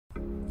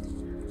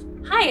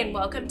Hi and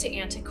welcome to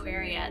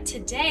Antiquaria.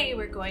 Today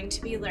we're going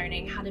to be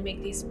learning how to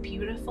make these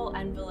beautiful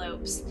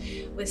envelopes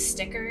with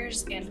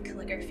stickers and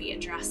calligraphy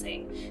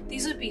addressing.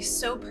 These would be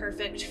so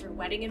perfect for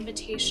wedding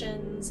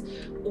invitations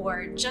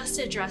or just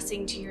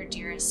addressing to your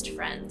dearest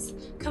friends.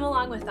 Come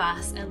along with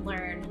us and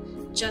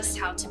learn just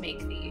how to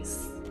make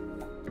these.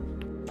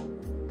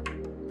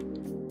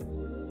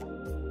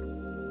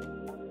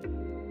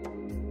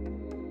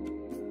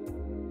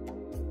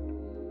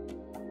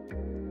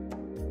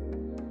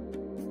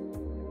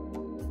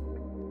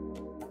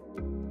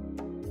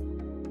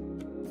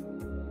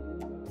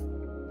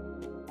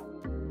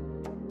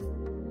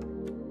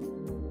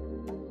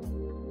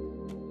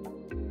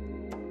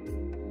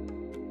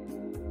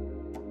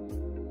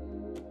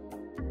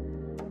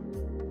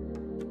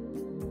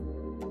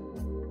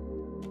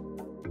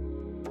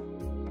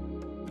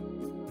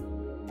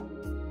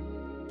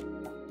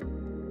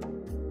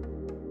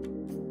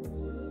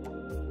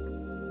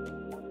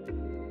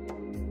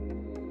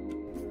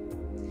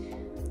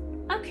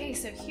 Okay,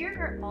 so here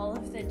are all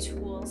of the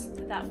tools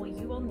that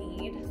you will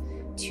need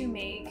to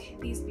make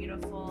these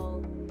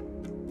beautiful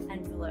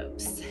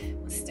envelopes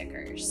with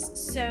stickers.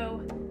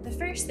 So the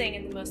first thing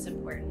and the most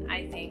important,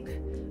 I think,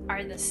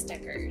 are the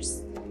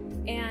stickers.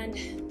 And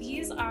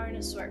these are an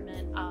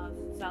assortment of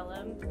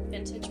vellum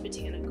vintage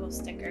botanical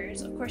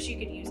stickers. Of course, you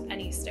could use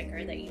any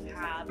sticker that you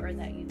have or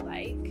that you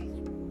like.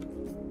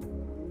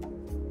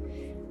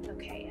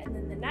 Okay, and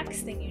then the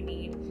next thing you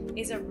need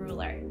is a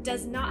ruler.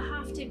 Does not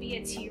have to be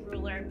a T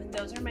ruler, but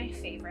those are my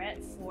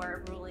favorite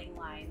for ruling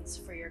lines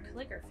for your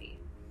calligraphy.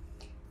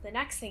 The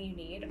next thing you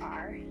need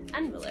are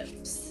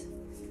envelopes.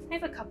 I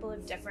have a couple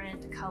of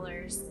different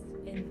colors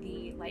in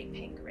the light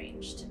pink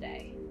range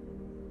today.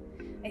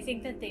 I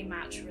think that they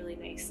match really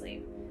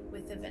nicely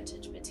with the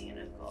vintage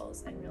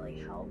botanicals and really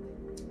help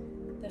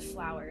the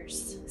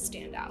flowers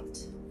stand out.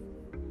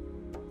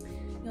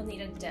 You'll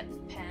need a dip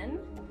pen.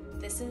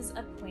 This is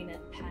a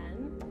pointed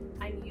pen.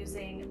 I'm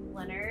using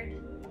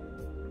Leonard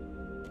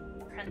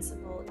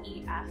Principle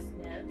EF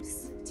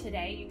nibs.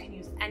 Today you can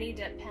use any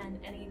dip pen,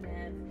 any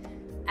nib,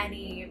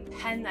 any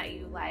pen that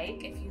you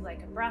like. If you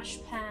like a brush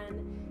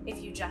pen,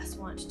 if you just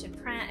want to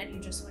print and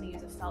you just want to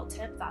use a felt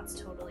tip, that's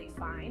totally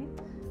fine.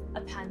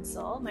 A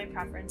pencil, my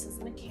preference is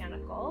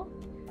mechanical,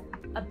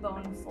 a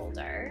bone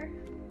folder,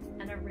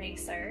 an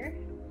eraser,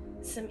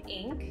 some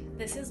ink.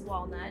 This is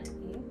walnut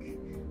ink,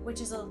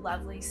 which is a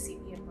lovely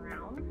sepia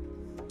brown,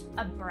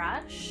 a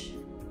brush,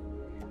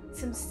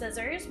 some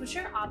scissors, which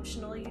are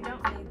optional, you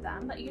don't need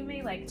them, but you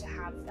may like to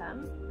have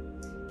them,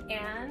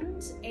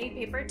 and a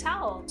paper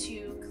towel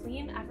to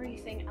clean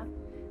everything up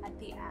at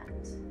the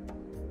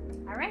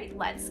end. All right,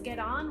 let's get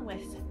on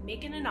with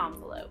making an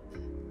envelope.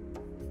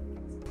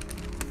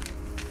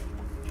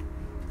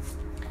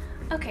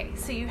 Okay,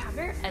 so you have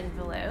your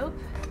envelope.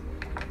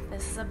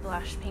 This is a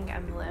blush pink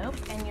envelope,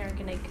 and you're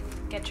gonna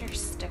get your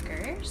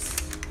stickers.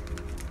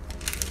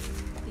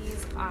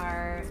 These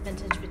are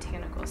vintage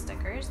botanical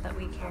stickers that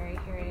we carry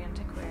here at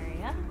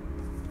Antiquaria.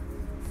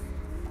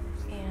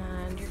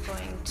 And you're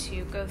going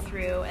to go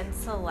through and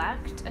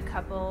select a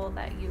couple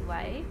that you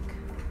like.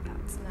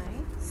 That's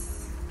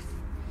nice.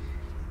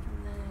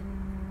 And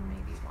then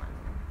maybe one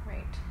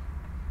right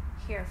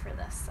here for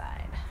this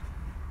side.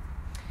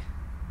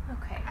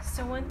 Okay,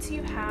 so once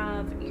you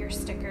have your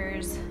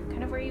stickers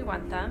kind of where you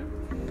want them,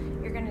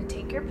 you're going to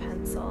take your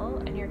pencil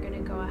and you're going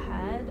to go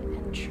ahead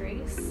and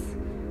trace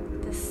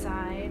the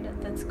side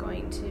that's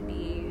going to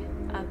be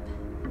up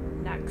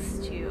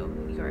next to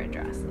your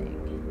addressing.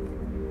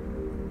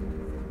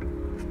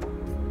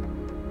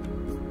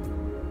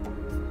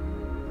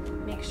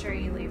 Make sure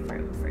you leave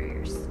room for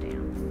your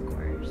stamp, of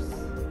course.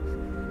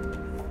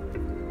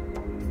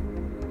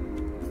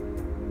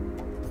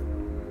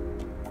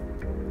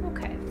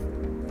 Okay.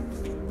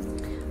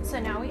 So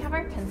now we have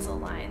our pencil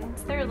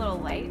lines. They're a little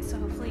light, so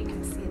hopefully you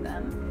can see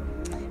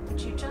them, but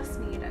you just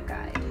need a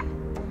guide.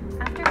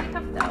 After we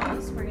have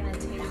those, we're going to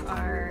take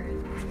our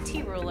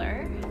T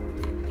ruler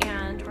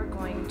and we're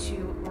going to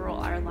rule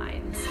our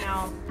lines.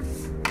 Now,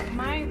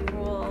 my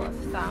rule of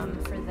thumb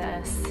for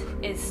this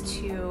is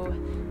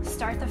to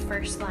start the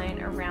first line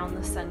around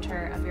the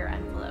center of your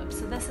envelope.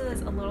 So this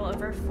is a little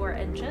over 4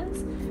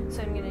 inches,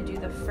 so I'm going to do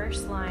the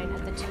first line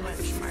at the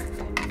 2-inch mark.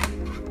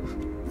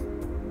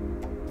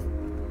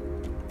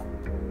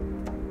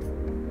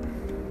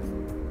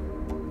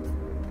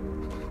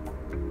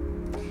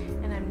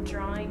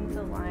 Drawing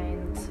the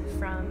lines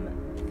from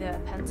the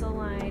pencil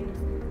line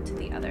to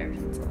the other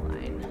pencil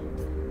line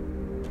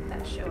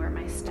that show where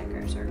my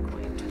stickers are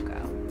going to go.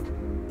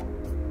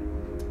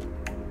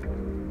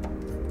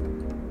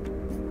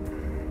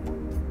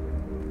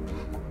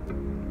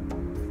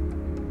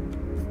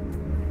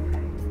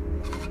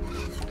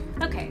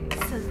 Okay,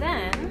 so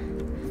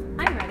then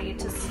I'm ready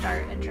to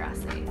start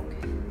addressing.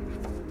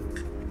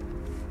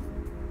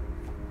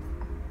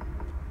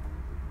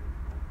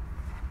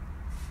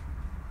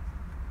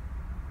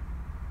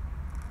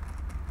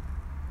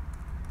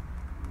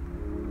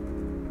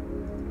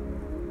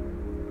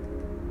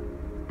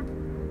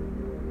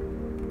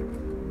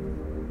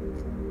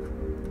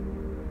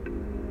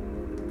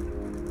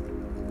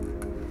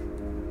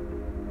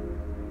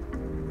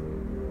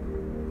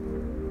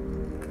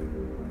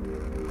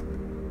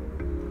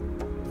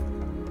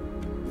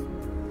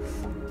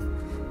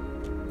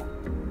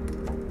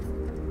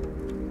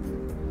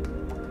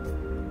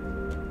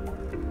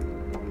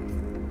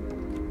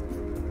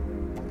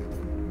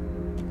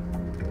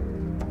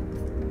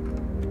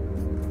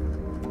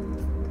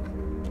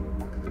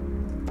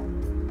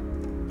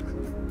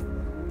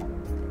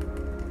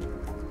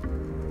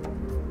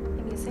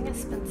 using a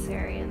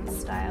Spencerian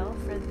style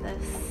for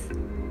this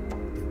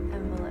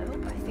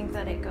envelope. I think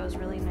that it goes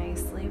really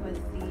nicely with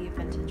the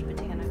Vintage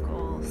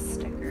Botanical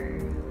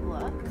sticker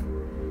look,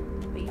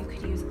 but you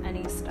could use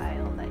any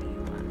style that you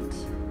want.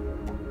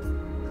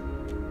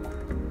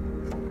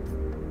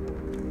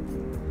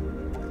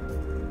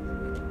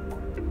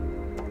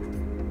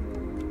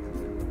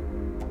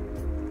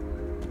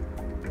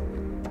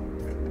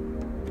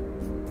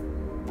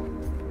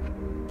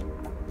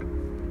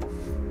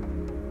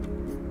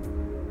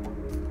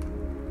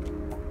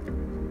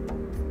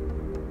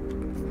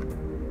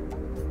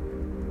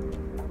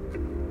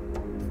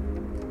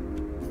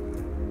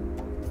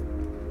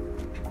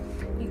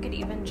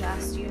 Even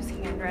just use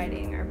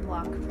handwriting or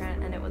block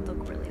print and it would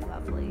look really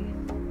lovely.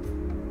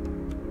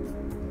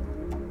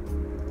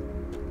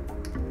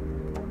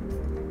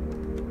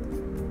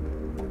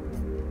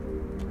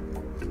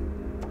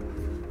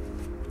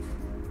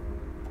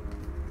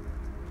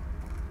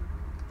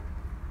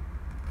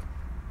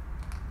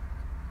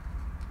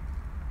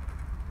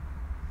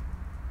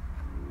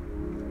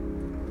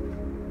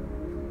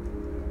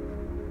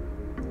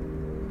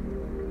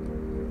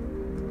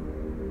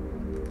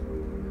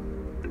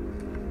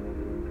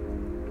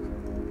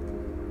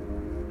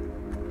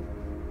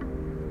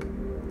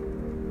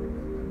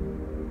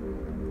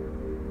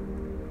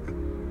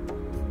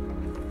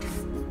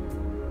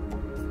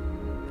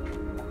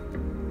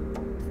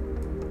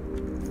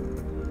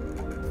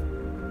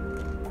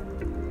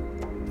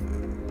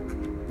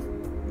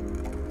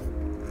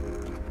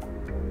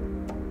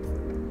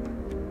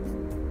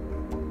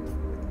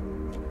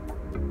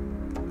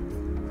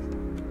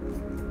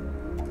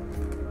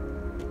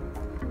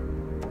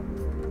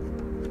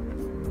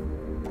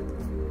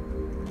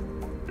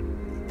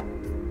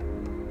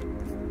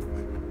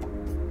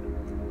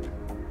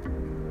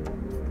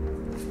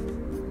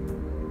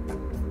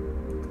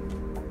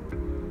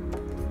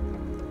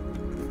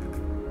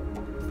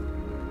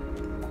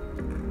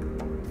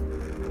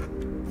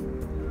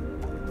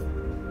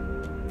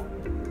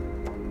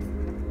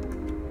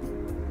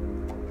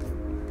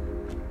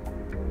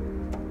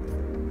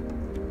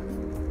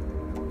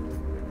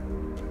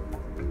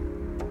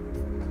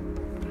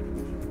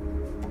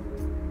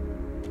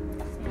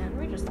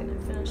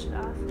 Finish it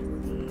off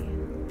with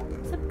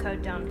the zip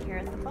code down here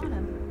at the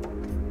bottom.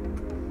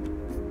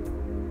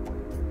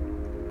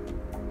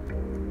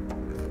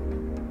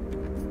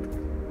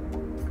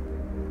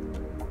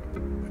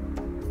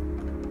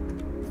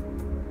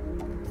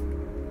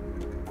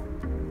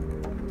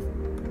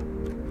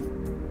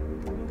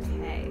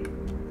 Okay,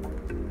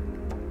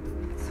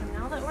 so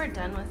now that we're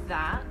done with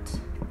that,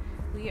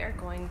 we are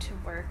going to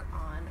work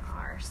on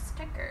our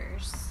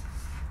stickers.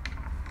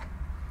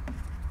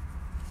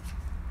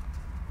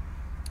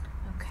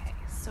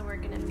 So we're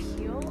going to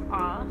peel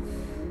off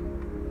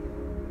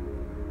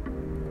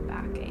the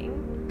backing,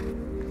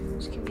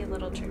 which can be a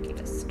little tricky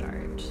to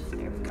start.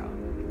 There we go.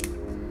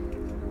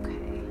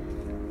 Okay.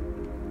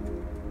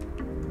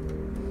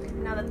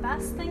 Now the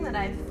best thing that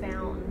I've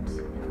found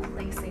in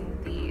placing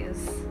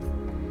these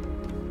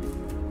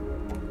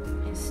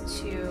is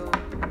to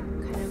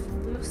kind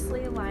of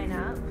loosely line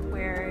up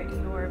where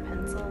your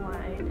pencil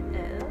line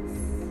is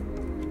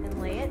and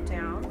lay it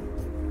down.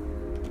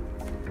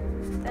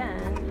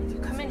 Then you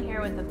come in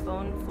here with a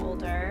bone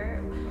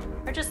folder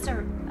or just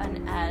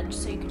an edge,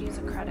 so you could use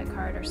a credit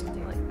card or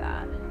something like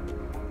that,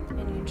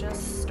 and you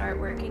just start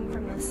working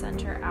from the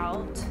center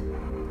out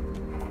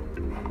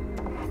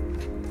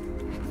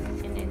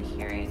and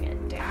adhering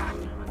it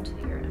down onto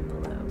your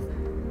envelope.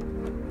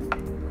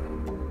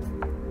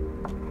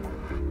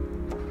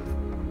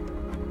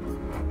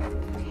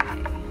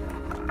 Okay.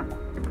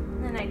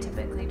 And then I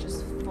typically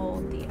just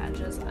fold the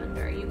edges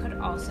under. You could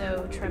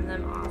also trim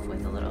them off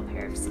with a little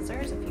pair of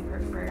scissors if you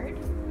preferred.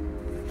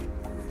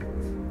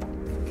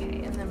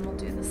 Okay, and then we'll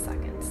do the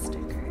second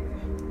sticker.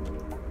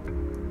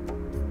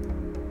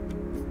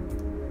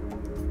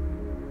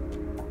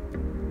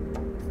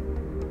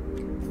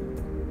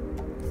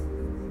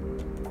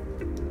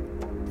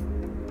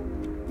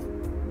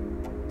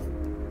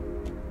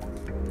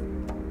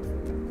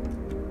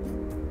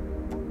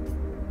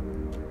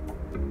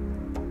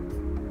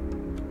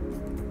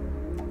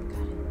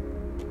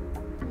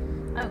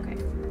 Okay.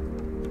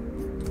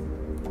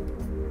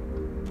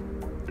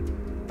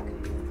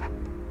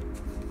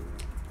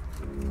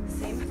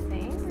 Same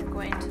thing, we're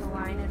going to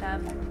line it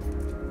up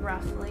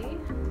roughly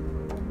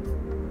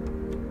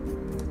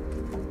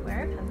where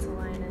our pencil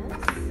line is,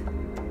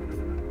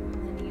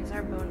 and then use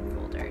our bone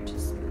folder to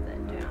smooth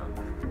it down.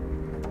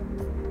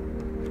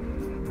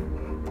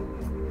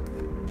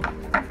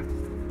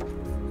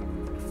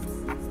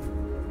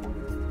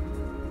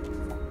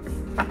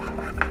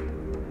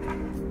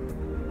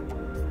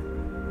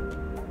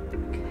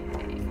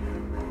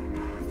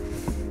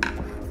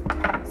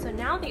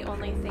 Now the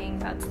only thing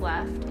that's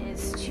left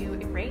is to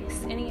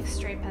erase any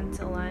stray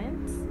pencil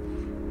lines,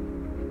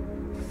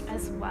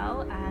 as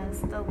well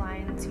as the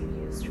lines you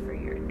used for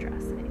your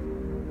dressing.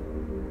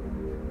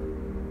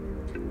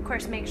 Of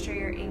course, make sure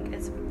your ink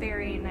is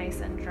very nice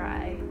and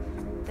dry.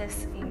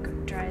 This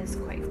ink dries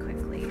quite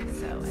quickly,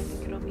 so I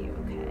think it'll be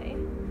okay.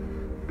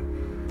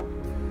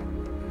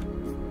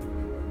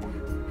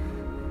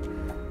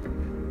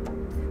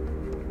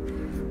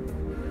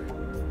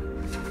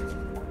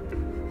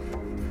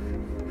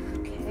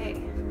 Okay.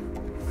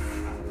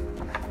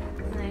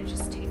 And then I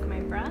just take my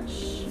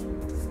brush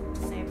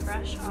and I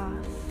brush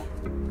off